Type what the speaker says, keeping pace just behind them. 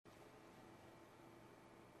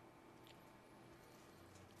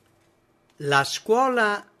La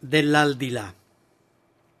scuola dell'aldilà.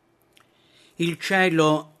 Il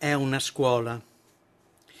cielo è una scuola.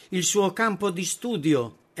 Il suo campo di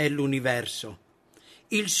studio è l'universo.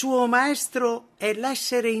 Il suo maestro è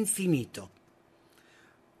l'essere infinito.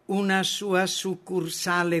 Una sua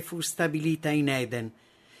succursale fu stabilita in Eden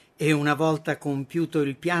e una volta compiuto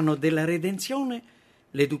il piano della redenzione,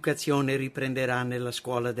 l'educazione riprenderà nella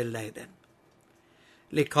scuola dell'Eden.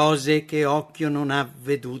 Le cose che occhio non ha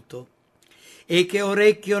veduto e che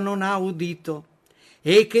orecchio non ha udito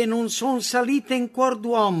e che non son salite in cuor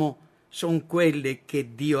d'uomo son quelle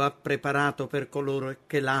che Dio ha preparato per coloro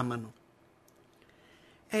che l'amano.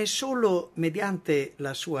 È solo mediante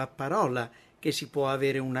la sua parola che si può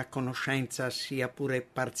avere una conoscenza sia pure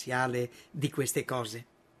parziale di queste cose.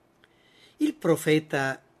 Il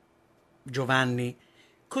profeta Giovanni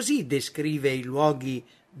così descrive i luoghi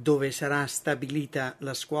dove sarà stabilita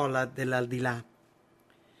la scuola dell'aldilà.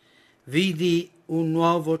 Vidi un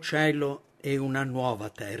nuovo cielo e una nuova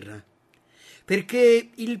terra, perché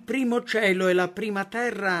il primo cielo e la prima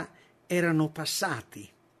terra erano passati.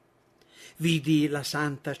 Vidi la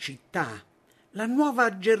santa città, la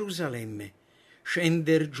nuova Gerusalemme,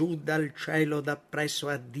 scender giù dal cielo dappresso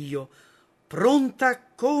a Dio, pronta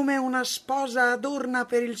come una sposa adorna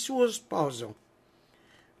per il suo sposo.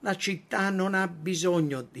 La città non ha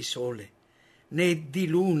bisogno di sole, né di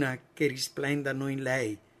luna che risplendano in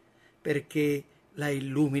lei, perché la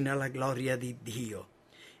illumina la gloria di Dio,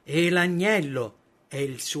 e l'agnello è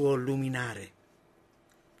il suo luminare.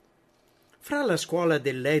 Fra la scuola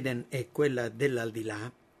dell'Eden e quella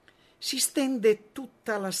dell'aldilà si stende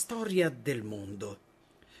tutta la storia del mondo,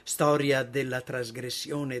 storia della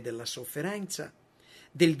trasgressione e della sofferenza,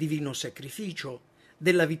 del divino sacrificio,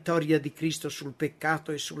 della vittoria di Cristo sul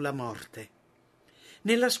peccato e sulla morte.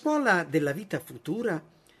 Nella scuola della vita futura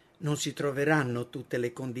non si troveranno tutte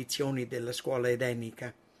le condizioni della scuola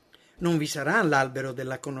edenica. Non vi sarà l'albero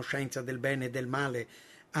della conoscenza del bene e del male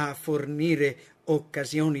a fornire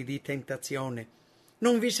occasioni di tentazione.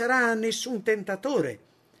 Non vi sarà nessun tentatore.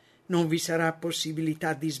 Non vi sarà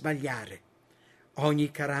possibilità di sbagliare.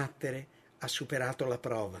 Ogni carattere ha superato la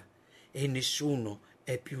prova e nessuno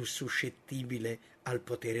è più suscettibile al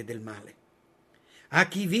potere del male. A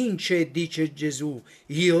chi vince, dice Gesù,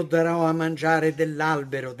 io darò a mangiare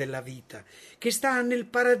dell'albero della vita, che sta nel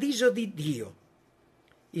paradiso di Dio.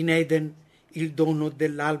 In Eden il dono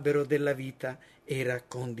dell'albero della vita era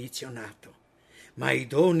condizionato, ma i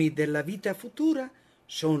doni della vita futura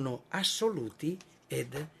sono assoluti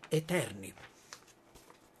ed eterni.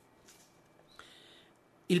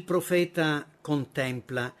 Il profeta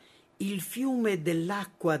contempla il fiume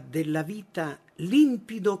dell'acqua della vita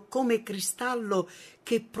limpido come cristallo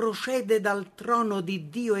che procede dal trono di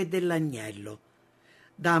Dio e dell'agnello.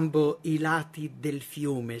 D'ambo i lati del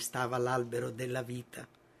fiume stava l'albero della vita.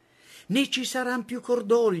 Né ci saran più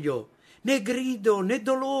cordoglio, né grido, né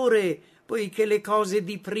dolore, poiché le cose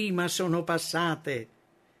di prima sono passate.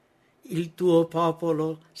 Il tuo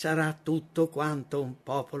popolo sarà tutto quanto un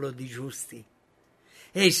popolo di giusti.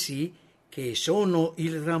 Essi, che sono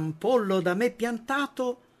il rampollo da me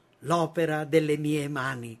piantato, l'opera delle mie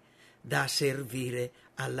mani, da servire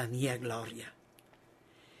alla mia gloria.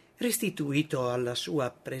 Restituito alla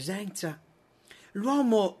sua presenza,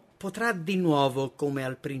 l'uomo potrà di nuovo, come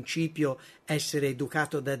al principio, essere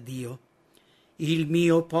educato da Dio. Il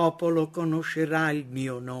mio popolo conoscerà il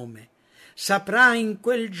mio nome, saprà in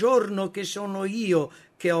quel giorno che sono io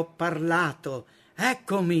che ho parlato.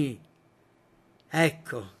 Eccomi!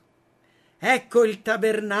 Ecco il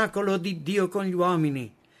tabernacolo di Dio con gli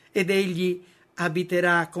uomini, ed egli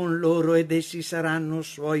abiterà con loro ed essi saranno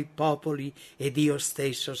suoi popoli ed Dio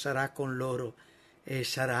stesso sarà con loro e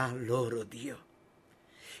sarà loro Dio.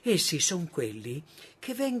 Essi son quelli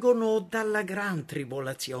che vengono dalla gran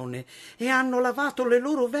tribolazione e hanno lavato le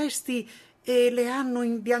loro vesti e le hanno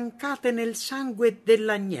imbiancate nel sangue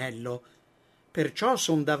dell'agnello. Perciò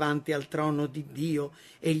son davanti al trono di Dio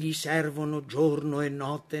e gli servono giorno e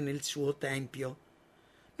notte nel suo tempio.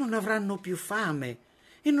 Non avranno più fame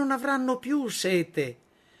e non avranno più sete.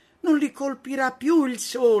 Non li colpirà più il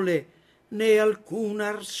sole né alcuna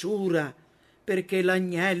arsura, perché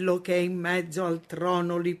l'agnello che è in mezzo al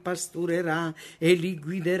trono li pasturerà e li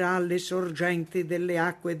guiderà alle sorgenti delle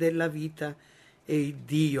acque della vita, e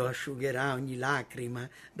Dio asciugherà ogni lacrima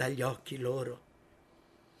dagli occhi loro.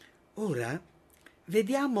 Ora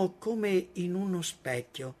vediamo come in uno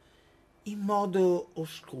specchio, in modo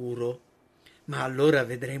oscuro, ma allora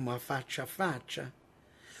vedremo a faccia.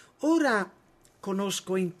 Ora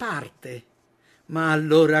conosco in parte, ma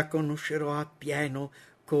allora conoscerò appieno,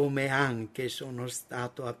 come anche sono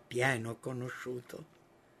stato appieno conosciuto.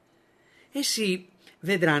 Essi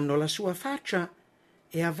vedranno la sua faccia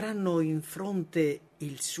e avranno in fronte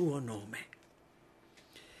il suo nome.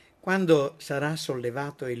 Quando sarà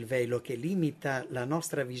sollevato il velo che limita la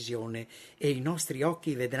nostra visione e i nostri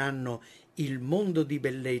occhi vedranno il mondo di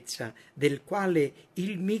bellezza del quale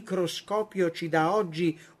il microscopio ci dà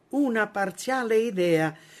oggi una parziale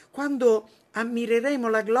idea, quando ammireremo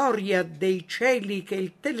la gloria dei cieli che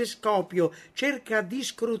il telescopio cerca di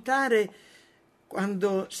scrutare,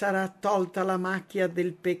 quando sarà tolta la macchia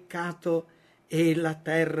del peccato e la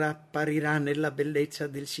terra apparirà nella bellezza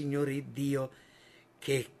del Signore Dio,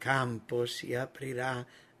 che campo si aprirà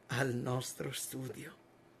al nostro studio.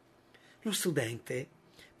 Lo studente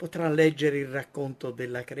potrà leggere il racconto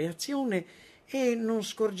della creazione e non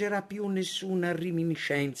scorgerà più nessuna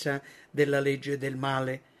reminiscenza della legge del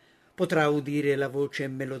male. Potrà udire la voce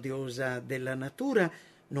melodiosa della natura,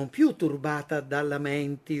 non più turbata da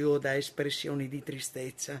lamenti o da espressioni di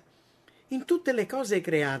tristezza. In tutte le cose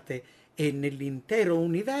create e nell'intero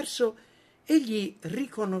universo egli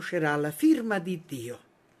riconoscerà la firma di Dio.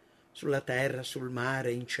 Sulla terra, sul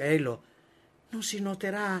mare, in cielo, non si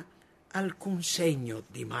noterà alcun segno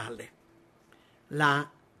di male. Là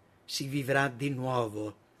si vivrà di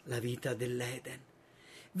nuovo la vita dell'Eden,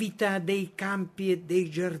 vita dei campi e dei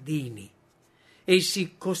giardini.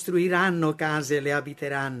 Essi costruiranno case e le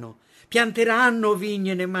abiteranno, pianteranno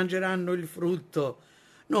vigne e ne mangeranno il frutto.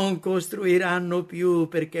 Non costruiranno più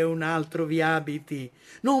perché un altro vi abiti,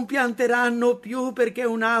 non pianteranno più perché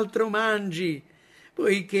un altro mangi,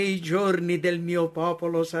 poiché i giorni del mio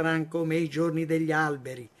popolo saranno come i giorni degli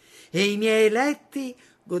alberi, e i miei eletti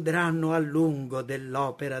godranno a lungo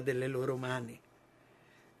dell'opera delle loro mani.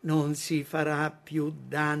 Non si farà più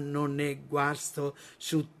danno né guasto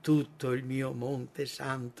su tutto il mio monte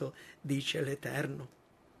santo, dice l'Eterno.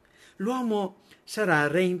 L'uomo sarà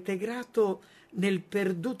reintegrato nel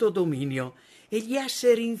perduto dominio e gli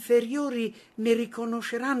esseri inferiori ne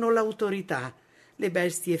riconosceranno l'autorità. Le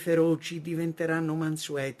bestie feroci diventeranno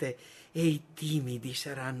mansuete e i timidi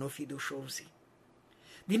saranno fiduciosi.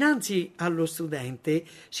 Dinanzi allo studente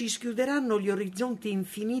si schiuderanno gli orizzonti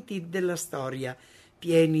infiniti della storia,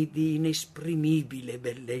 pieni di inesprimibile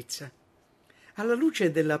bellezza. Alla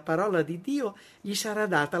luce della parola di Dio gli sarà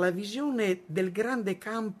data la visione del grande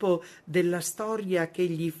campo della storia che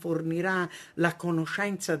gli fornirà la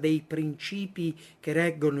conoscenza dei principi che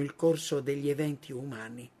reggono il corso degli eventi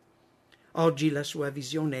umani. Oggi la sua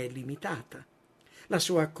visione è limitata, la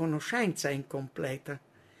sua conoscenza è incompleta,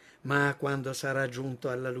 ma quando sarà giunto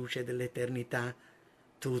alla luce dell'eternità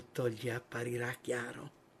tutto gli apparirà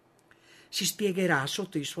chiaro. Si spiegherà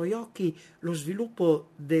sotto i suoi occhi lo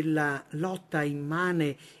sviluppo della lotta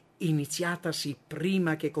immane iniziatasi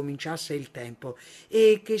prima che cominciasse il tempo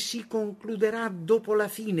e che si concluderà dopo la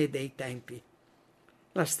fine dei tempi.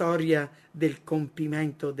 La storia del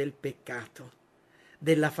compimento del peccato,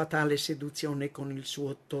 della fatale seduzione con il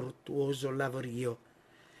suo tortuoso lavorio,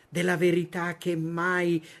 della verità che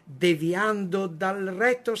mai, deviando dal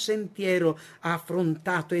retto sentiero, ha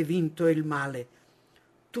affrontato e vinto il male.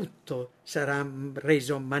 Tutto sarà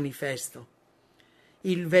reso manifesto.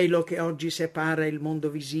 Il velo che oggi separa il mondo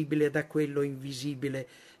visibile da quello invisibile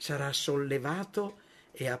sarà sollevato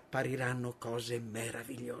e appariranno cose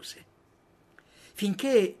meravigliose.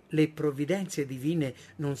 Finché le provvidenze divine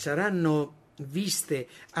non saranno viste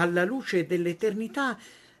alla luce dell'eternità,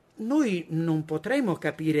 noi non potremo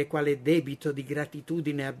capire quale debito di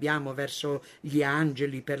gratitudine abbiamo verso gli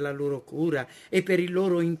angeli per la loro cura e per il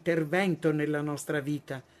loro intervento nella nostra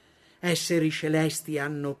vita. Esseri celesti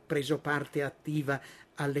hanno preso parte attiva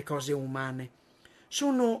alle cose umane.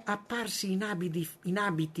 Sono apparsi in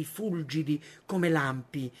abiti fulgidi come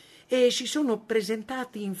lampi e si sono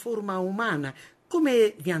presentati in forma umana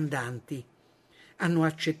come viandanti. Hanno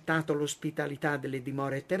accettato l'ospitalità delle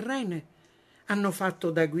dimore terrene, hanno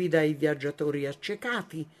fatto da guida ai viaggiatori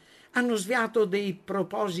accecati, hanno sviato dei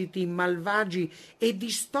propositi malvagi e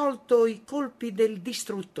distolto i colpi del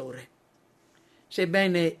distruttore.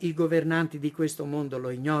 Sebbene i governanti di questo mondo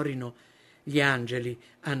lo ignorino, gli angeli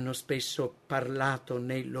hanno spesso parlato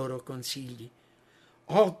nei loro consigli.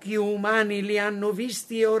 Occhi umani li hanno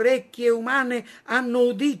visti e orecchie umane hanno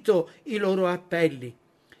udito i loro appelli.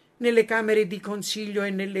 Nelle camere di consiglio e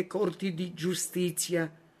nelle corti di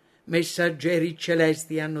giustizia messaggeri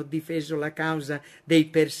celesti hanno difeso la causa dei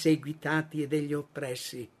perseguitati e degli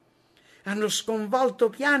oppressi. Hanno sconvolto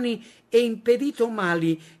piani e impedito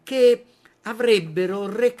mali che avrebbero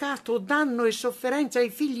recato danno e sofferenza ai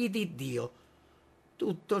figli di Dio.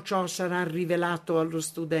 Tutto ciò sarà rivelato allo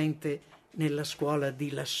studente nella scuola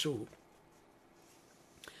di lassù.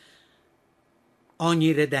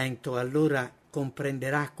 Ogni redento allora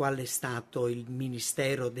comprenderà qual è stato il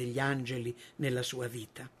ministero degli angeli nella sua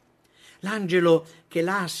vita. L'angelo che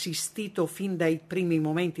l'ha assistito fin dai primi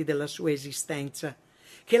momenti della sua esistenza,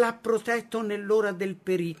 che l'ha protetto nell'ora del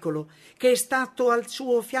pericolo, che è stato al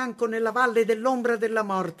suo fianco nella valle dell'ombra della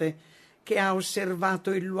morte, che ha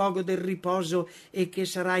osservato il luogo del riposo e che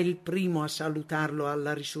sarà il primo a salutarlo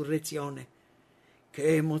alla risurrezione.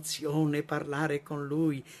 Che emozione parlare con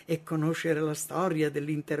lui e conoscere la storia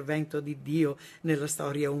dell'intervento di Dio nella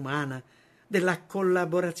storia umana, della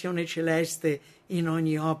collaborazione celeste in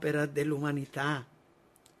ogni opera dell'umanità.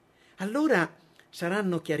 Allora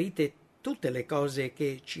saranno chiarite tutte le cose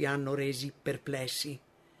che ci hanno resi perplessi.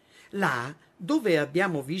 Là, dove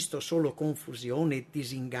abbiamo visto solo confusione e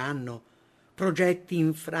disinganno, progetti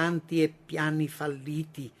infranti e piani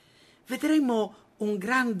falliti, vedremo un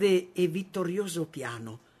grande e vittorioso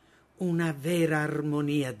piano, una vera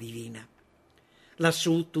armonia divina.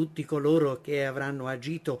 Lassù tutti coloro che avranno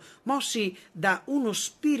agito, mossi da uno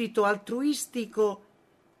spirito altruistico,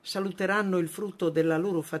 saluteranno il frutto della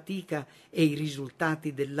loro fatica e i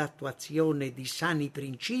risultati dell'attuazione di sani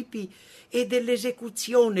principi e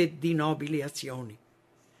dell'esecuzione di nobili azioni.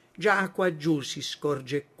 Già quaggiù si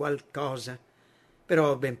scorge qualcosa,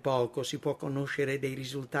 però ben poco si può conoscere dei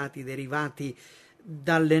risultati derivati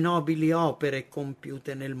dalle nobili opere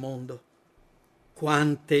compiute nel mondo.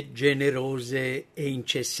 Quante generose e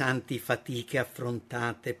incessanti fatiche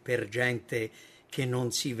affrontate per gente che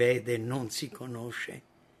non si vede, non si conosce.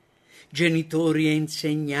 Genitori e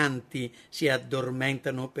insegnanti si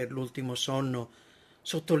addormentano per l'ultimo sonno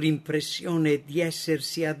sotto l'impressione di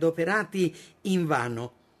essersi adoperati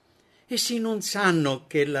invano. Essi non sanno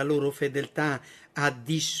che la loro fedeltà ha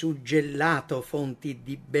dissuggellato fonti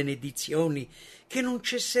di benedizioni che non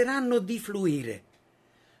cesseranno di fluire.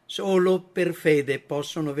 Solo per fede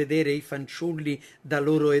possono vedere i fanciulli da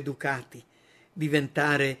loro educati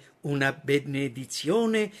diventare una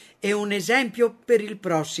benedizione e un esempio per il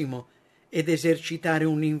prossimo ed esercitare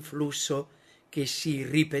un influsso che si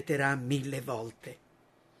ripeterà 1000 volte.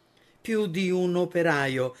 Più di un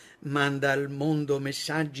operaio manda al mondo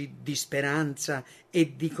messaggi di speranza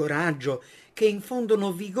e di coraggio che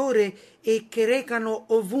infondono vigore e che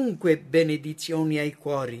recano ovunque benedizioni ai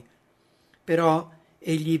cuori. Però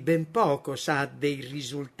egli ben poco sa dei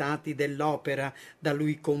risultati dell'opera da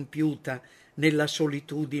lui compiuta nella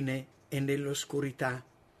solitudine e nell'oscurità.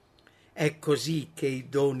 È così che i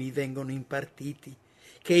doni vengono impartiti,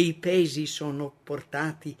 che i pesi sono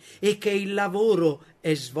portati e che il lavoro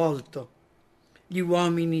è svolto. Gli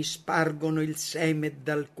uomini spargono il seme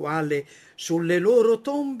dal quale sulle loro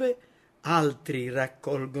tombe altri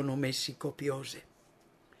raccolgono messi copiose.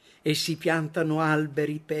 E si piantano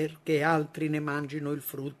alberi perché altri ne mangino il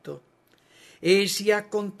frutto, e si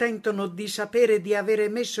accontentano di sapere di avere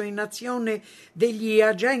messo in azione degli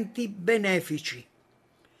agenti benefici.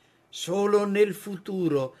 Solo nel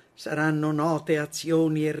futuro saranno note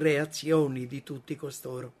azioni e reazioni di tutti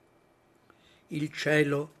costoro. Il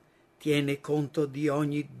cielo tiene conto di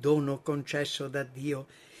ogni dono concesso da Dio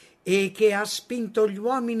e che ha spinto gli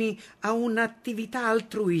uomini a un'attività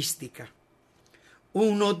altruistica.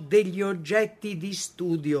 Uno degli oggetti di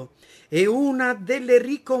studio e una delle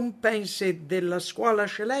ricompense della scuola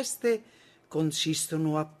celeste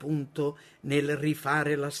consistono appunto nel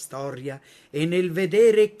rifare la storia e nel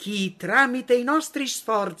vedere chi tramite i nostri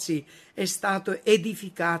sforzi è stato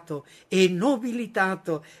edificato e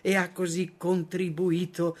nobilitato e ha così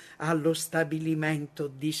contribuito allo stabilimento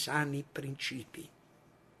di sani principi.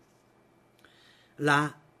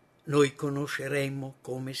 Là noi conosceremo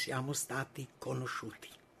come siamo stati conosciuti.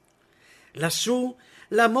 Lassù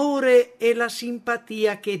l'amore e la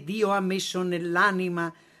simpatia che Dio ha messo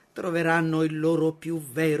nell'anima troveranno il loro più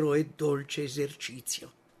vero e dolce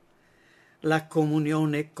esercizio. La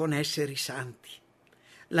comunione con esseri santi,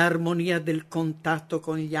 l'armonia del contatto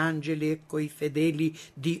con gli angeli e coi fedeli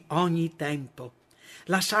di ogni tempo,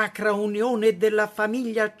 la sacra unione della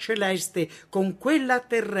famiglia celeste con quella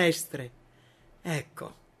terrestre.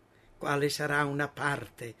 Ecco quale sarà una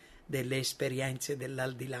parte delle esperienze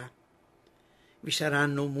dell'aldilà. Vi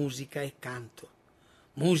saranno musica e canto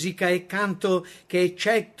che,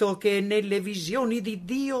 eccetto che nelle visioni di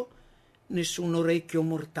Dio, nessun orecchio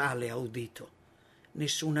mortale ha udito,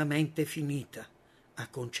 nessuna mente finita ha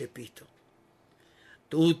concepito.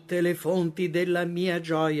 Tutte le fonti della mia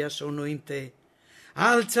gioia sono in te,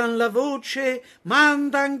 alzan la voce,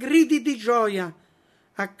 mandan gridi di gioia,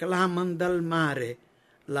 acclaman dal mare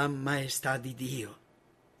la maestà di Dio.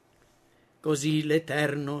 Così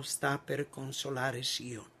l'Eterno sta per consolare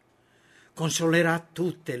Sion, consolerà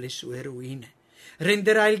tutte le sue ruine,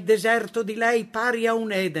 renderà il deserto di lei pari a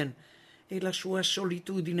un Eden e la sua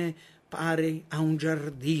solitudine pare a un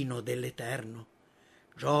giardino dell'Eterno.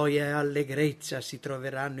 Gioia e allegrezza si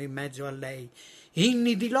troveranno in mezzo a lei,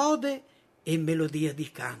 inni di lode e melodia di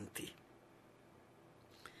canti.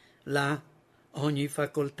 Là ogni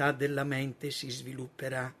facoltà della mente si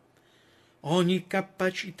svilupperà, ogni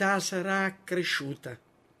capacità sarà accresciuta.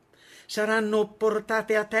 Saranno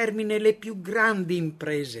portate a termine le più grandi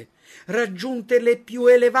imprese, raggiunte le più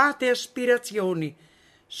elevate aspirazioni,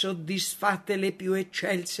 soddisfatte le più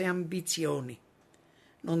eccelse ambizioni.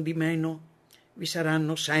 Nondimeno vi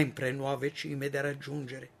saranno sempre nuove cime da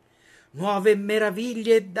raggiungere, nuove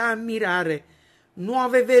meraviglie da ammirare,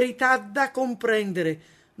 nuove verità da comprendere,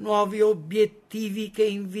 nuovi obiettivi che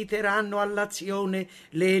inviteranno all'azione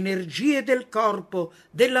le energie del corpo,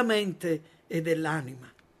 della mente e dell'anima.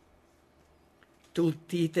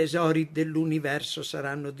 Tutti i tesori dell'universo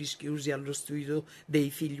saranno dischiusi allo studio dei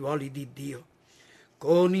figliuoli di Dio.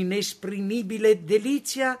 Con inesprimibile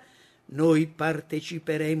delizia noi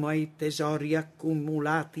parteciperemo ai tesori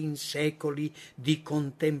accumulati in secoli di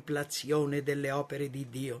contemplazione delle opere di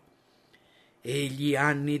Dio. E gli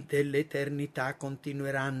anni dell'eternità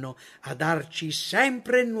continueranno a darci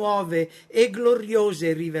sempre nuove e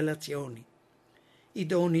gloriose rivelazioni. I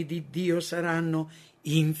doni di Dio saranno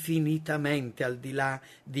infinitamente al di là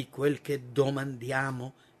di quel che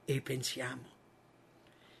domandiamo e pensiamo.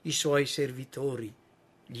 I suoi servitori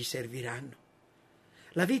gli serviranno.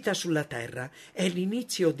 La vita sulla terra è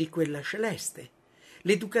l'inizio di quella celeste.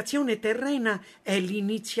 L'educazione terrena è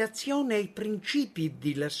l'iniziazione ai principi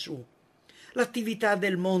di lassù. L'attività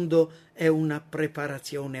del mondo è una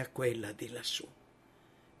preparazione a quella di lassù.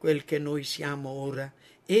 Quel che noi siamo ora,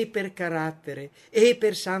 e per carattere e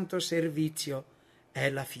per santo servizio, è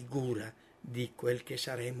la figura di quel che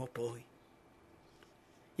saremo poi.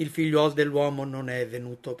 Il figliuol dell'uomo non è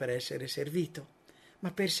venuto per essere servito,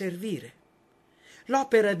 ma per servire.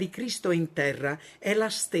 L'opera di Cristo in terra è la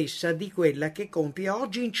stessa di quella che compie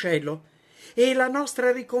oggi in cielo, e la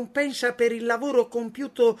nostra ricompensa per il lavoro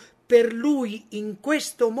compiuto per Lui in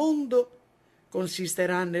questo mondo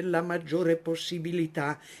consisterà nella maggiore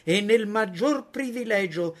possibilità e nel maggior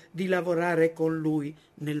privilegio di lavorare con Lui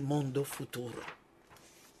nel mondo futuro.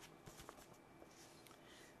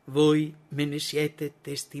 Voi me ne siete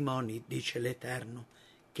testimoni, dice l'Eterno,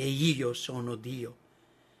 che io sono Dio,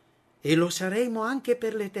 e lo saremo anche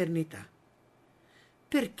per l'eternità.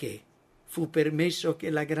 Perché fu permesso che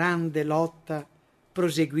la grande lotta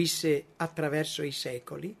proseguisse attraverso i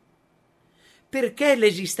secoli? Perché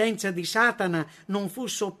l'esistenza di Satana non fu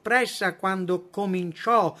soppressa quando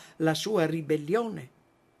cominciò la sua ribellione?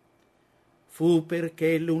 Fu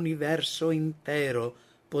perché l'universo intero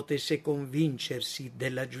potesse convincersi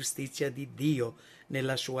della giustizia di Dio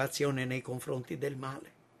nella sua azione nei confronti del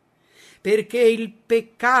male, perché il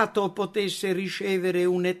peccato potesse ricevere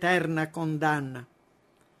un'eterna condanna.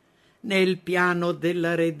 Nel piano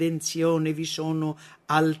della redenzione vi sono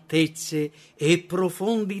altezze e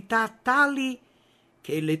profondità tali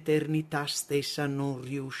che l'eternità stessa non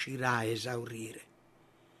riuscirà a esaurire.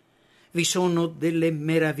 Vi sono delle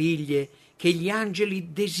meraviglie che gli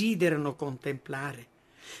angeli desiderano contemplare.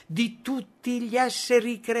 Di tutti gli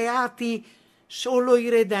esseri creati, solo i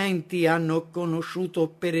redenti hanno conosciuto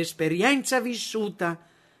per esperienza vissuta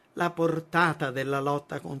la portata della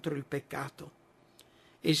lotta contro il peccato.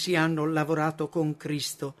 Essi hanno lavorato con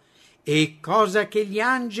Cristo e, cosa che gli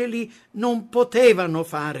angeli non potevano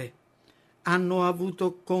fare, hanno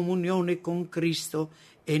avuto comunione con Cristo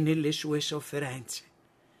e nelle sue sofferenze.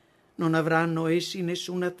 Non avranno essi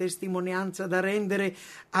nessuna testimonianza da rendere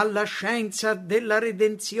alla scienza della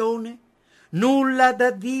redenzione? Nulla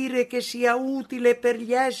da dire che sia utile per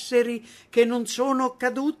gli esseri che non sono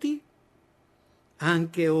caduti?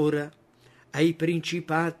 Anche ora, ai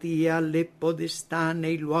principati e alle podestà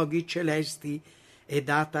nei luoghi celesti è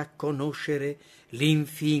data a conoscere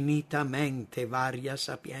l'infinitamente varia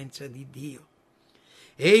sapienza di Dio.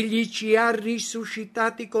 Egli ci ha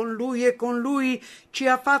risuscitati con Lui e con Lui ci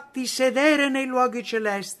ha fatti sedere nei luoghi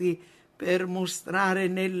celesti per mostrare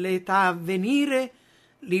nell'età a venire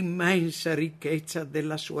l'immensa ricchezza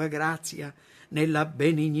della sua grazia nella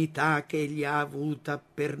benignità che Egli ha avuta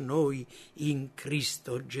per noi in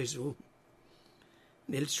Cristo Gesù.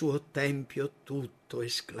 Nel suo tempio tutto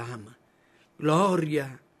esclama: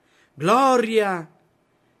 Gloria, gloria!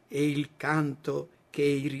 E il canto che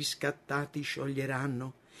i riscattati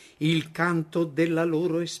scioglieranno, il canto della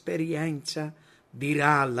loro esperienza,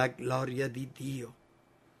 dirà la gloria di Dio.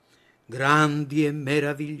 Grandi e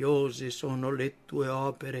meravigliose sono le tue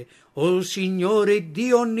opere, o Signore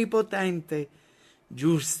Dio Onnipotente.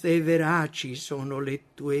 Giuste e veraci sono le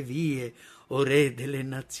tue vie, o Re delle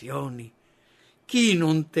nazioni. Chi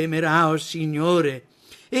non temerà, o Signore,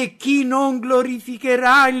 e chi non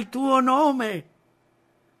glorificherà il tuo nome?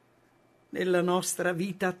 Nella nostra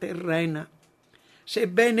vita terrena,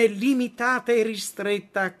 sebbene limitata e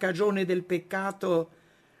ristretta a cagione del peccato,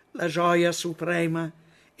 la gioia suprema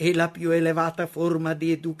e la più elevata forma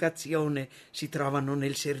di educazione si trovano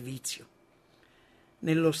nel servizio.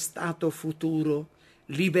 Nello stato futuro,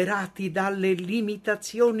 liberati dalle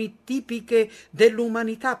limitazioni tipiche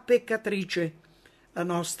dell'umanità peccatrice, la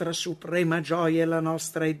nostra suprema gioia e la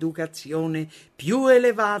nostra educazione più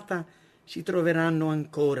elevata si troveranno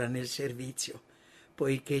ancora nel servizio,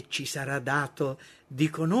 poiché ci sarà dato di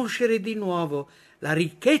conoscere di nuovo la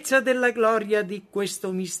ricchezza della gloria di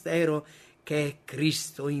questo mistero che è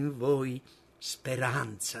Cristo in voi,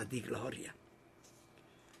 speranza di gloria.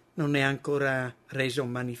 Non è ancora reso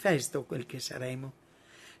manifesto quel che saremo.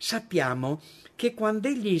 Sappiamo che quando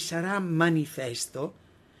Egli sarà manifesto,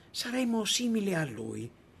 saremo simili a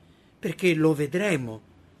Lui, perché lo vedremo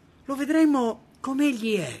come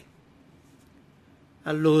Egli è.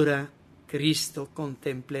 Allora Cristo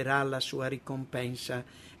contemplerà la sua ricompensa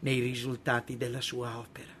nei risultati della sua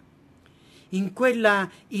opera. In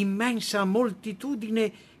quella immensa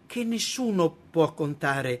moltitudine che nessuno può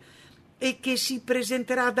contare e che si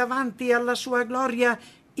presenterà davanti alla sua gloria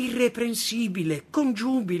irreprensibile, con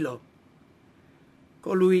giubilo.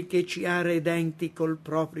 Colui che ci ha redenti col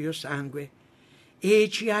proprio sangue e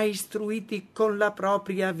ci ha istruiti con la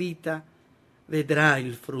propria vita, vedrà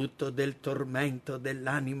il frutto del tormento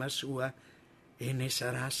dell'anima sua e ne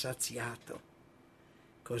sarà saziato.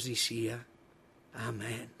 Così sia.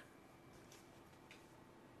 Amen.